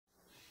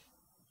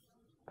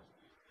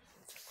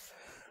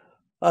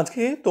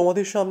আজকে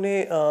তোমাদের সামনে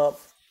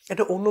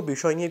একটা অন্য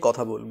বিষয় নিয়ে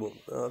কথা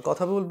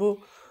বলবো।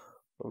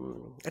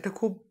 একটা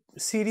খুব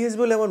সিরিয়াস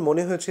বলে আমার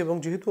মনে হয়েছে, এবং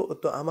যেহেতু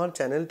তো আমার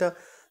চ্যানেলটা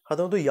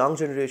সাধারণত ইয়াং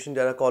জেনারেশন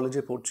যারা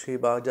কলেজে পড়ছে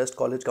বা জাস্ট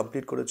কলেজ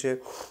কমপ্লিট করেছে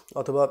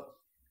অথবা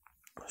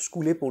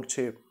স্কুলে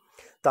পড়ছে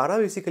তারা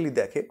বেসিক্যালি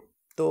দেখে।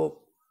 তো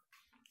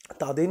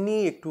তাদের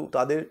নিয়ে একটু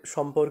তাদের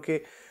সম্পর্কে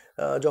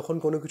যখন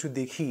কোনো কিছু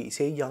দেখি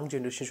সেই ইয়াং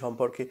জেনারেশন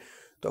সম্পর্কে,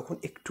 তখন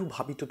একটু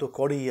ভাবিত তো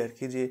করেই আর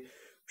কি, যে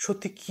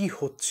সত্যি কি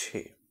হচ্ছে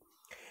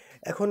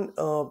এখন।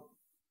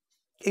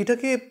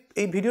 এইটাকে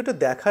এই ভিডিওটা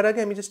দেখার আগে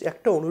আমি জাস্ট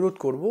একটা অনুরোধ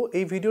করব,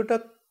 এই ভিডিওটা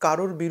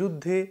কারোর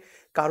বিরুদ্ধে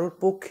কারোর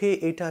পক্ষে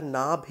এটা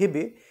না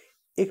ভেবে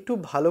একটু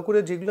ভালো করে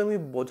যেগুলো আমি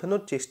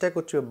বোঝানোর চেষ্টা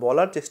করছি বা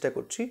বলার চেষ্টা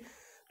করছি,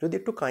 যদি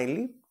একটু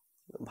কাইন্ডলি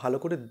ভালো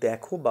করে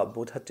দেখো বা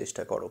বোঝার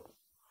চেষ্টা করো।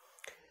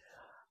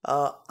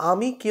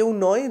 আমি কেউ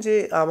নয় যে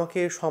আমাকে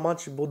সমাজ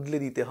বদলে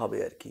দিতে হবে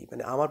আর কি,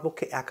 মানে আমার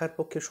পক্ষে একার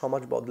পক্ষে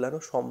সমাজ বদলানো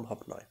সম্ভব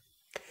নয়।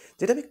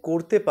 যেটা আমি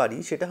করতে পারি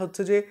সেটা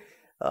হচ্ছে যে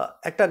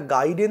একটা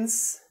গাইডেন্স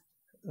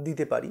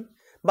দিতে পারি,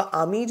 বা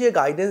আমি যে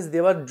গাইডেন্স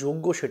দেওয়ার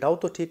যোগ্য সেটাও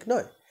তো ঠিক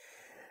নয়।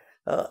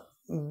 আহ,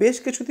 বেশ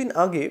কিছুদিন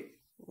আগে,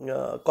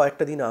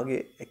 কয়েকটা দিন আগে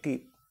একটি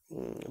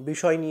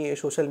বিষয় নিয়ে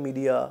social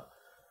media,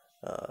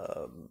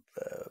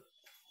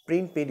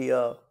 print media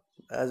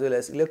as well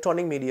as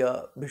electronic media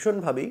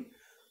ভীষণভাবেই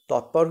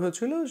তৎপর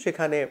হয়েছিল।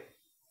 সেখানে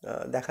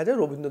দেখা যায়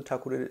রবীন্দ্রনাথ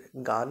ঠাকুরের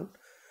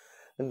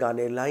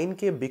গানের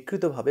লাইনকে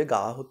বিকৃতভাবে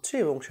গাওয়া হচ্ছে,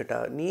 এবং সেটা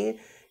নিয়ে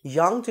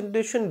ইয়াং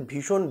জেনারেশন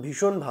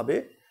ভীষণভাবে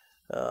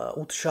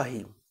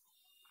উৎসাহী।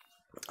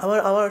 আমার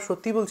আমার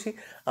সত্যি বলছি,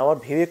 আমার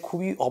ভেবে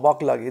খুবই অবাক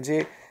লাগে যে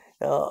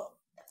আহ,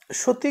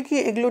 সত্যি কি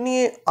এগুলো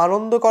নিয়ে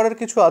আনন্দ করার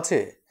কিছু আছে?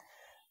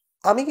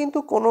 আমি কিন্তু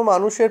কোনো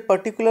মানুষের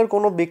পার্টিকুলার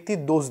কোনো ব্যক্তির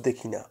দোষ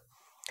দেখি না।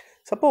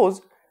 সাপোজ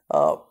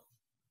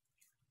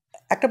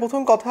একটা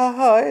প্রথম কথা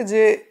হয়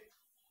যে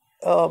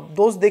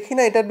দোষ দেখি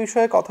না, এটার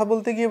বিষয়ে কথা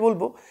বলতে গিয়ে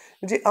বলবো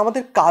যে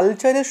আমাদের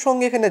কালচারের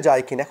সঙ্গে এখানে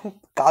যায় কিনা। এখন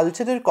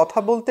কালচারের কথা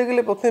বলতে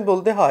গেলে প্রথমে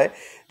বলতে হয়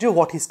যে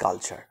হোয়াট ইজ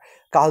কালচার।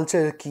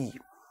 কালচার কি?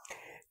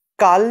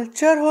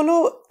 কালচার হলো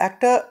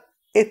একটা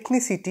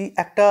এথনিসিটি,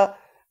 একটা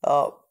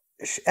আহ,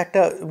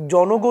 একটা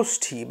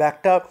জনগোষ্ঠী বা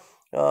একটা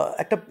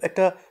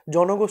একটা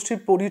জনগোষ্ঠীর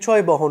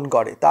পরিচয় বহন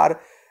করে। তার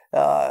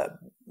আহ,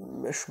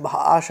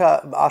 ভাষা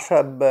আশা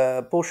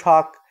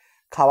পোশাক,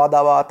 খাওয়া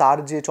দাওয়া, তার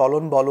যে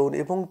চলন বলন,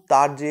 এবং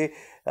তার যে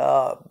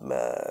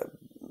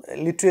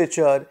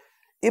লিটারেচার,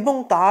 এবং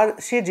তার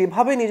সে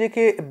যেভাবে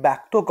নিজেকে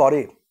ব্যক্ত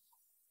করে,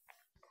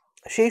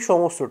 সেই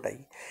সমস্তটাই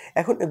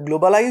এখন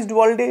গ্লোবালাইজড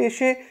ওয়ার্ল্ডে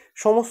এসে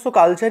সমস্ত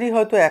কালচারই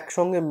হয়তো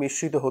একসঙ্গে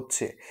মিশ্রিত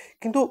হচ্ছে।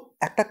 কিন্তু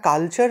একটা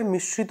কালচার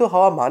মিশ্রিত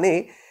হওয়া মানে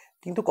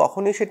কিন্তু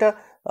কখনোই সেটা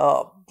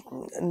আহ,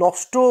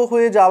 নষ্ট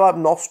হয়ে যাওয়া,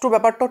 নষ্ট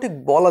ব্যাপারটাও ঠিক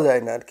বলা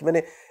যায় না আর কি। মানে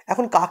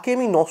এখন কাকে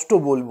আমি নষ্ট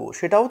বলবো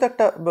সেটাও তো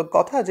একটা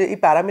কথা, যে এই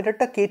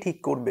প্যারামিটারটা কে ঠিক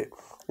করবে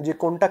যে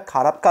কোনটা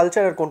খারাপ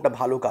কালচার আর কোনটা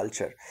ভালো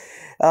কালচার।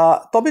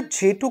 তবে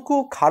যেটুকু,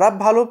 খারাপ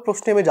ভালো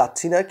প্রশ্নে আমি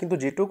যাচ্ছি না, কিন্তু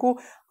যেটুকু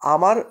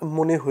আমার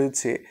মনে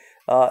হয়েছে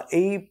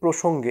এই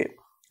প্রসঙ্গে,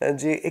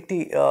 যে একটি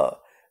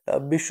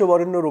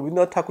বিশ্ববরেণ্য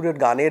রবীন্দ্রনাথ ঠাকুরের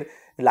গানের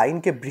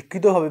লাইনকে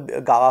বিকৃতভাবে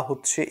গাওয়া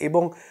হচ্ছে,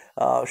 এবং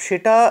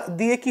সেটা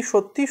দিয়ে কি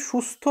সত্যি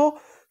সুস্থ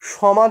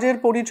সমাজের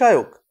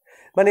পরিচায়ক?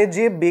 মানে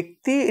যে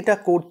ব্যক্তি এটা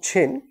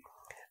করছেন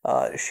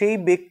সেই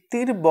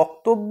ব্যক্তির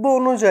বক্তব্য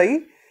অনুযায়ী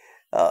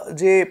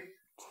যে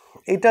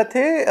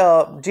এটাতে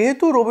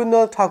যেহেতু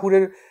রবীন্দ্রনাথ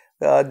ঠাকুরের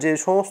যে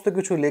সমস্ত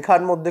কিছু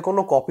লেখার মধ্যে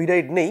কোনো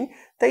কপিরাইট নেই,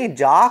 তাই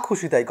যা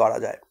খুশি তাই করা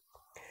যায়।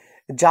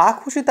 যা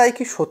খুশি তাই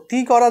কি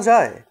সত্যিই করা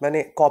যায়? মানে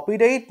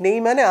কপিরাইট নেই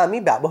মানে আমি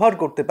ব্যবহার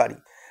করতে পারি,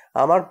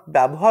 আমার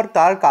ব্যবহার,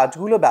 তার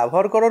কাজগুলো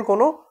ব্যবহার করার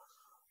কোনো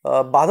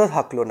বাধা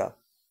থাকলো না।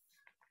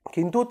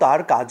 কিন্তু তার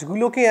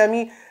কাজগুলোকে আমি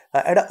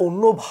একটা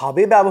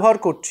অন্যভাবে ব্যবহার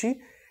করছি,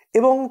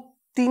 এবং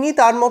তিনি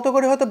তার মতো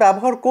করে হয়তো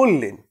ব্যবহার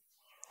করলেন।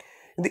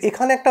 কিন্তু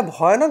এখানে একটা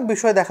ভয়ানক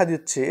বিষয় দেখা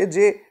দিচ্ছে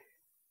যে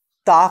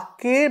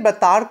তাকে বা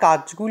তার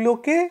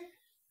কাজগুলোকে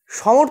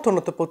সমর্থন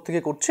তো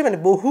প্রত্যেকে করছে। মানে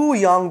বহু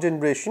ইয়াং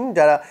জেনারেশন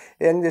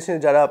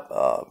যারা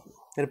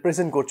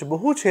রিপ্রেজেন্ট করছে,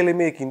 বহু ছেলে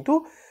মেয়ে কিন্তু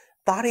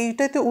তার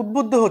এইটাতে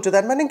উদ্বুদ্ধ হচ্ছে।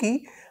 তার মানে কি,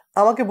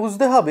 আমাকে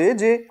বুঝতে হবে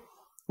যে,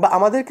 বা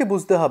আমাদেরকে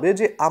বুঝতে হবে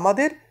যে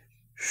আমাদের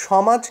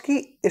সমাজ কি,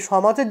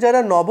 সমাজের যারা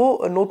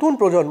নতুন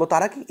প্রজন্ম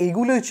তারা কি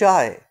এইগুলোই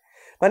চায়?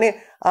 মানে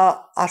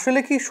আসলে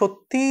কি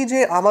সত্যি যে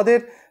আমাদের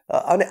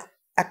মানে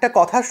একটা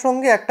কথার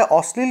সঙ্গে একটা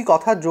অশ্লীল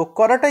কথা যোগ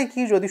করাটাই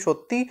কি যদি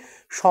সত্যি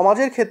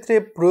সমাজের ক্ষেত্রে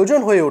প্রয়োজন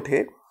হয়ে ওঠে,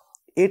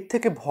 এর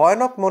থেকে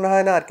ভয়ানক মনে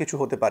হয় না আর কিছু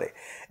হতে পারে।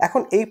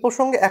 এখন এই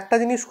প্রসঙ্গে একটা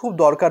জিনিস খুব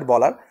দরকার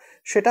বলার,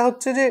 সেটা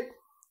হচ্ছে যে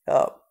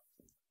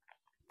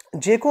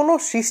যে কোনো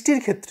সৃষ্টির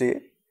ক্ষেত্রে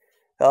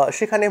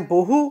সেখানে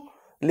বহু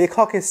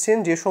লেখক এসছেন,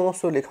 যে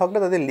সমস্ত লেখকরা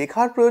তাদের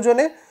লেখার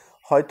প্রয়োজনে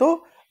হয়তো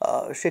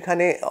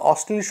সেখানে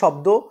অশ্লীল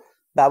শব্দ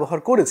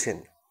ব্যবহার করেছেন।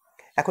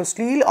 এখন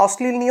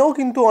অশ্লীল নিয়েও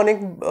কিন্তু অনেক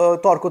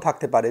তর্ক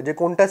থাকতে পারে, যে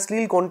কোনটা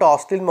শ্লীল কোনটা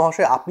অশ্লীল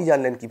মহাশয় আপনি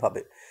জানলেন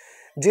কিভাবে?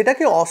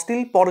 যেটাকে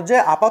অশ্লীল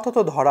পর্যায়ে আপাতত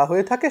ধরা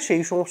হয়ে থাকে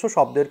সেই সমস্ত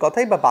শব্দের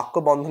কথাই বা বাক্য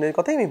বন্ধনের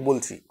কথাই আমি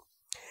বলছি।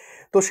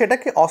 তো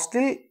সেটাকে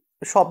অশ্লীল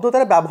শব্দ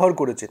তারা ব্যবহার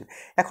করেছেন।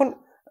 এখন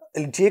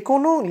যে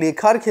কোনো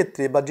লেখার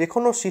ক্ষেত্রে বা যে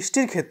কোনো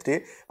সৃষ্টির ক্ষেত্রে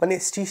মানে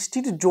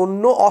সৃষ্টির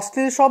জন্য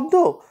অশ্লীল শব্দ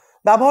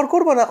ব্যবহার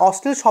করব না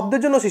অশ্লীল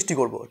শব্দের জন্য সৃষ্টি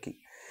করব আর কি।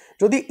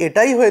 যদি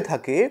এটাই হয়ে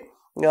থাকে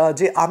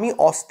যে আমি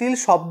অশ্লীল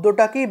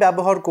শব্দটাকেই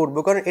ব্যবহার করব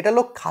কারণ এটা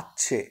লোক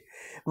খাচ্ছে,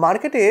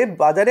 মার্কেটে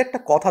বাজারে একটা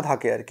কথা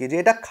থাকে আর কি যে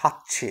এটা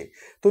খাচ্ছে,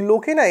 তো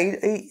লোকে না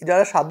এই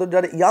যারা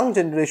যারা ইয়াং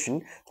জেনারেশন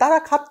তারা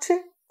খাচ্ছে।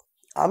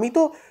 আমি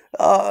তো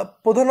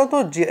প্রধানত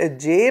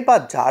যে বা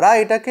যারা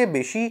এটাকে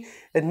বেশি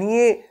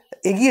নিয়ে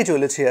এগিয়ে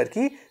চলেছে আর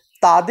কি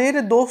তাদের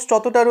দোষ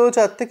যতটা রয়েছে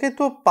তার থেকে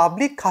তো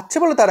পাবলিক খাচ্ছে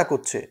বলে তারা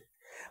করছে।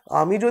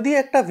 আমি যদি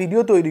একটা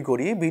ভিডিও তৈরি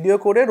করি, ভিডিও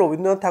করে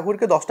রবীন্দ্রনাথ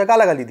ঠাকুরকে 10টা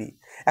গালাগালি দিই,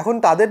 এখন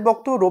তাদের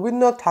বক্তব্য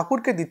রবীন্দ্রনাথ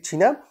ঠাকুরকে দিচ্ছি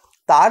না,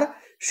 তার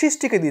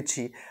সৃষ্টিকে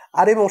দিচ্ছি।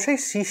 আরে মশাই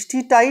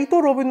সৃষ্টিটাই তো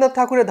রবীন্দ্রনাথ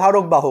ঠাকুরের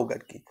ধারক বাহক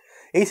আর কি,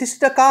 এই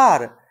সৃষ্টিটা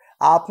কার?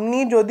 আপনি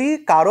যদি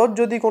কারোর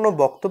যদি কোনো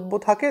বক্তব্য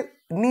থাকে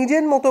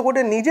নিজের মতো করে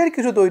নিজের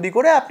কিছু তৈরি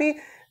করে আপনি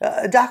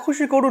যা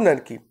খুশি করুন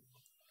আর কি,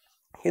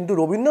 কিন্তু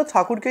রবীন্দ্রনাথ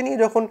ঠাকুরকে নিয়ে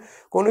যখন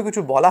কোনো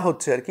কিছু বলা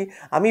হচ্ছে আর কি,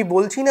 আমি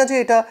বলছি না যে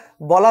এটা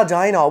বলা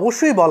যায় না,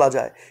 অবশ্যই বলা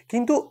যায়,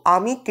 কিন্তু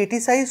আমি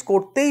ক্রিটিসাইজ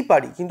করতেই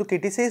পারি, কিন্তু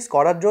ক্রিটিসাইজ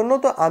করার জন্য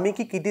তো আমি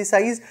কি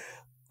ক্রিটিসাইজ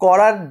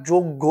করার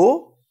যোগ্য?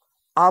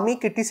 আমি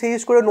ক্রিটিসাইজ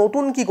করে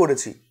নতুন কি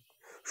করেছি?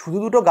 শুধু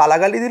দুটো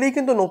গালাগালি দিলেই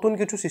কিন্তু নতুন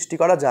কিছু সৃষ্টি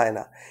করা যায়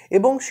না।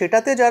 এবং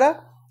সেটাতে যারা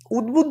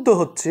উদ্বুদ্ধ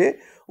হচ্ছে,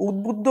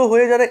 উদ্বুদ্ধ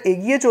হয়ে যারা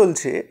এগিয়ে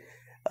চলছে,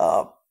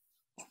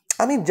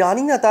 আমি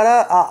জানি না তারা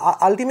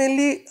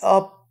আলটিমেটলি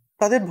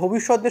তাদের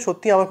ভবিষ্যৎ নিয়ে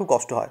সত্যি আমার খুব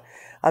কষ্ট হয়।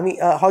 আমি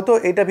হয়তো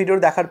এটা ভিডিও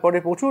দেখার পরে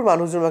প্রচুর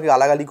মানুষজন আমাকে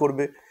গালাগালি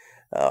করবে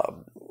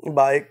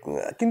বা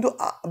কিন্তু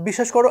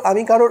বিশ্বাস করো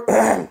আমি কারোর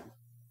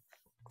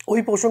ওই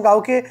প্রসঙ্গ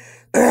কাউকে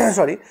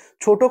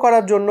ছোট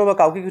করার জন্য বা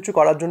কাউকে কিছু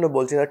করার জন্য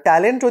বলছি না।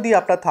 ট্যালেন্ট যদি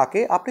আপনার থাকে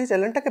আপনি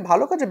ট্যালেন্টটাকে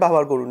ভালো কাজে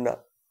ব্যবহার করুন না।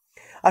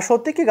 আর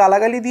সত্যি কি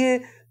গালাগালি দিয়ে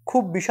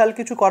খুব বিশাল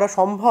কিছু করা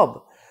সম্ভব?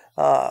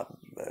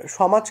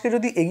 সমাজকে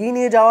যদি এগিয়ে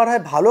নিয়ে যাওয়ার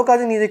হয় ভালো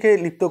কাজে নিজেকে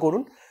লিপ্ত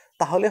করুন,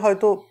 তাহলে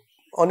হয়তো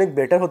অনেক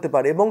বেটার হতে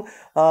পারে। এবং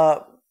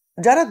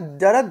যারা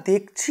যারা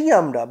দেখছি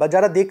আমরা বা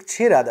যারা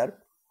দেখছে রাদার,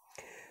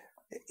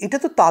 এটা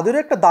তো তাদেরও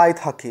একটা দায়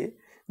থাকে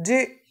যে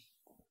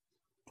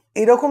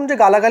এরকম যে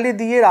গালাগালি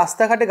দিয়ে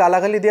রাস্তাঘাটে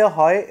গালাগালি দেওয়া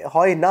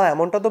হয় না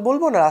এমনটা তো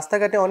বলবো না।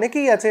 রাস্তাঘাটে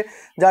অনেকেই আছে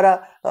যারা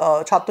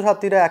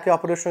ছাত্রছাত্রীরা একে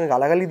অপরের সঙ্গে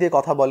গালাগালি দিয়ে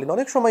কথা বলেন,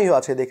 অনেক সময়ও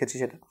আছে, দেখেছি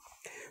সেটা।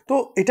 তো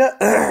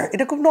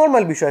এটা খুব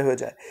নর্মাল বিষয় হয়ে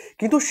যায়,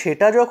 কিন্তু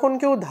সেটা যখন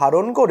কেউ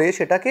ধারণ করে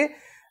সেটাকে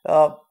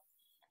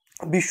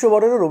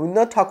বিশ্ববরেণ্য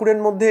রবীন্দ্রনাথ ঠাকুরের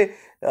মধ্যে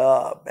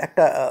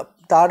একটা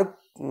তার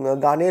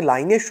গানের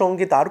লাইনের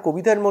সঙ্গে তার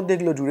কবিতার মধ্যে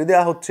এগুলো জুড়ে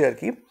দেওয়া হচ্ছে আর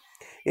কি,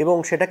 এবং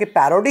সেটাকে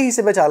প্যারোডি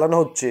হিসেবে চালানো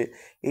হচ্ছে,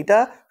 এটা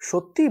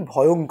সত্যি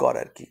ভয়ঙ্কর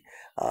আর কি।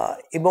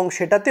 এবং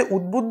সেটাতে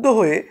উদ্বুদ্ধ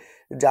হয়ে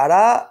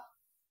যারা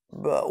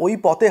ওই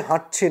পথে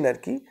হাঁটছেন আর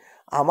কি,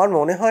 আমার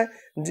মনে হয়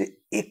যে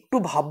একটু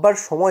ভাববার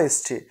সময়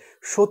এসছে,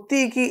 সত্যি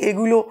কি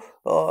এগুলো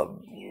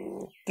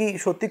কি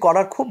সত্যি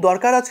করার খুব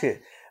দরকার আছে?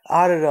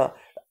 আর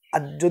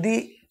যদি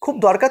খুব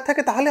দরকার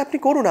থাকে তাহলে আপনি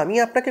করুন, আমি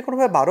আপনাকে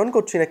কোনোভাবে বারণ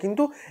করছি না,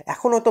 কিন্তু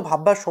এখন হয়তো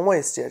ভাববার সময়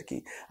এসছে আর কি।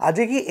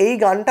 আজকে কি এই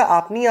গানটা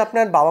আপনি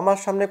আপনার বাবা মার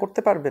সামনে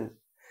করতে পারবেন?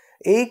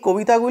 এই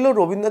কবিতাগুলো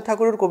রবীন্দ্রনাথ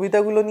ঠাকুরের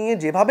কবিতাগুলো নিয়ে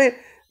যেভাবে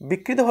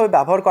বিকৃতভাবে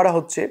ব্যবহার করা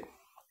হচ্ছে,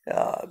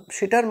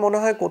 সেটার মনে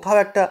হয় কোথাও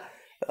একটা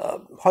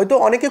হয়তো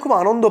অনেকে খুব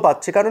আনন্দ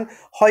পাচ্ছে। কারণ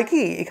হয়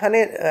কি এখানে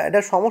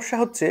একটা সমস্যা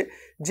হচ্ছে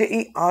যে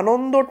এই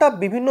আনন্দটা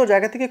বিভিন্ন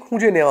জায়গা থেকে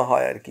খুঁজে নেওয়া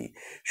হয় আর কি,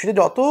 সেটা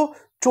যত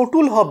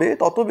চটুল হবে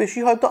তত বেশি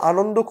হয়তো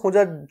আনন্দ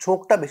খোঁজার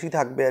ঝোঁকটা বেশি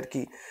থাকবে আর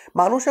কি।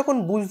 মানুষ এখন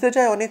বুঝতে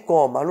চায় অনেক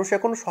কম, মানুষ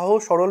এখন সহজ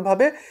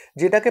সরলভাবে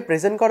যেটাকে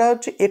প্রেজেন্ট করা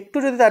হচ্ছে, একটু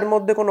যদি তার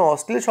মধ্যে কোনো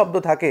অশ্লীল শব্দ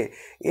থাকে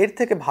এর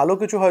থেকে ভালো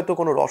কিছু হয়তো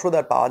কোনো রসদ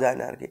আর পাওয়া যায়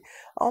না আর কি।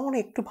 আমার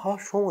একটু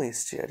ভাবার সময়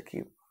এসছে আর কি,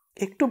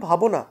 একটু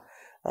ভাবো না।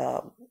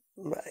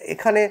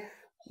 এখানে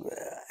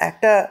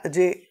একটা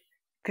যে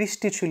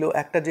কৃষ্টি ছিল,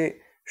 একটা যে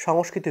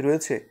সংস্কৃতি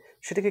রয়েছে,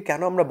 সেটাকে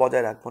কেন আমরা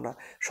বজায় রাখবো না?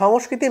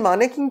 সংস্কৃতি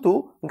মানে কিন্তু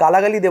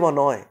গালাগালি দেওয়া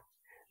নয়।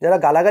 যারা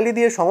গালাগালি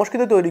দিয়ে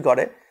সংস্কৃতি তৈরি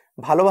করে,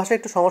 ভালোবাসা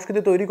একটু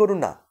সংস্কৃতি তৈরি করুন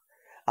না।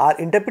 আর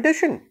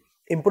ইন্টারপ্রিটেশন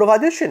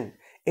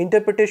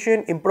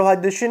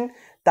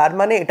তার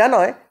মানে এটা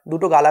নয়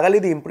দুটো গালাগালি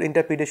দিয়ে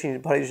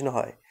ইন্টারপ্রিটেশন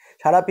হয়।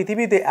 সারা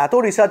পৃথিবীতে এত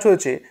রিসার্চ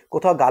হয়েছে,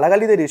 কোথাও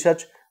গালাগালি দিয়ে রিসার্চ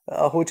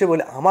হয়েছে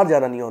বলে আমার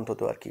জানা নেই অন্তত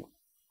আর কি।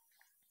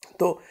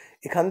 তো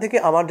এখান থেকে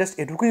আমার জাস্ট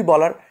এটুকুই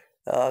বলার,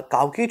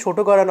 কাউকেই ছোট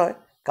করা নয়,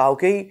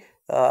 কাউকেই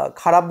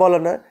খারাপ বলা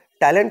নয়।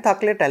 ট্যালেন্ট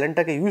থাকলে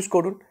ট্যালেন্টটাকে ইউজ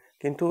করুন,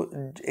 কিন্তু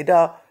এটা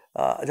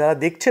যারা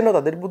দেখছেন না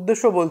তাদের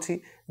উদ্দেশ্য বলছি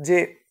যে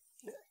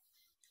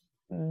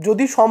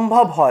যদি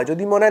সম্ভব হয়,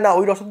 যদি মনে হয় না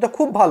ওই রসদটা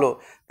খুব ভালো,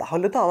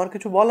 তাহলে তো আমার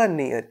কিছু বলার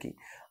নেই আর কি।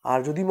 আর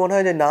যদি মনে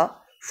হয় যে না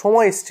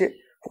সময় এসছে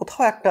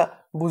কোথাও একটা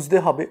বুঝতে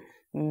হবে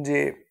যে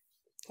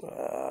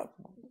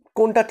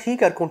কোনটা ঠিক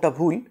আর কোনটা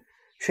ভুল,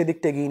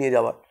 সেদিকটা এগিয়ে নিয়ে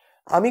যাওয়ার,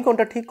 আমি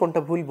কোনটা ঠিক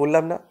কোনটা ভুল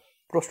বললাম না,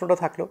 প্রশ্নটা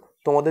থাকলো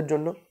তোমাদের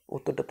জন্য,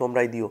 উত্তরটা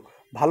তোমরাই দিও।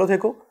 ভালো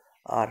থেকো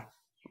আর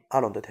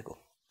আনন্দে থেকো।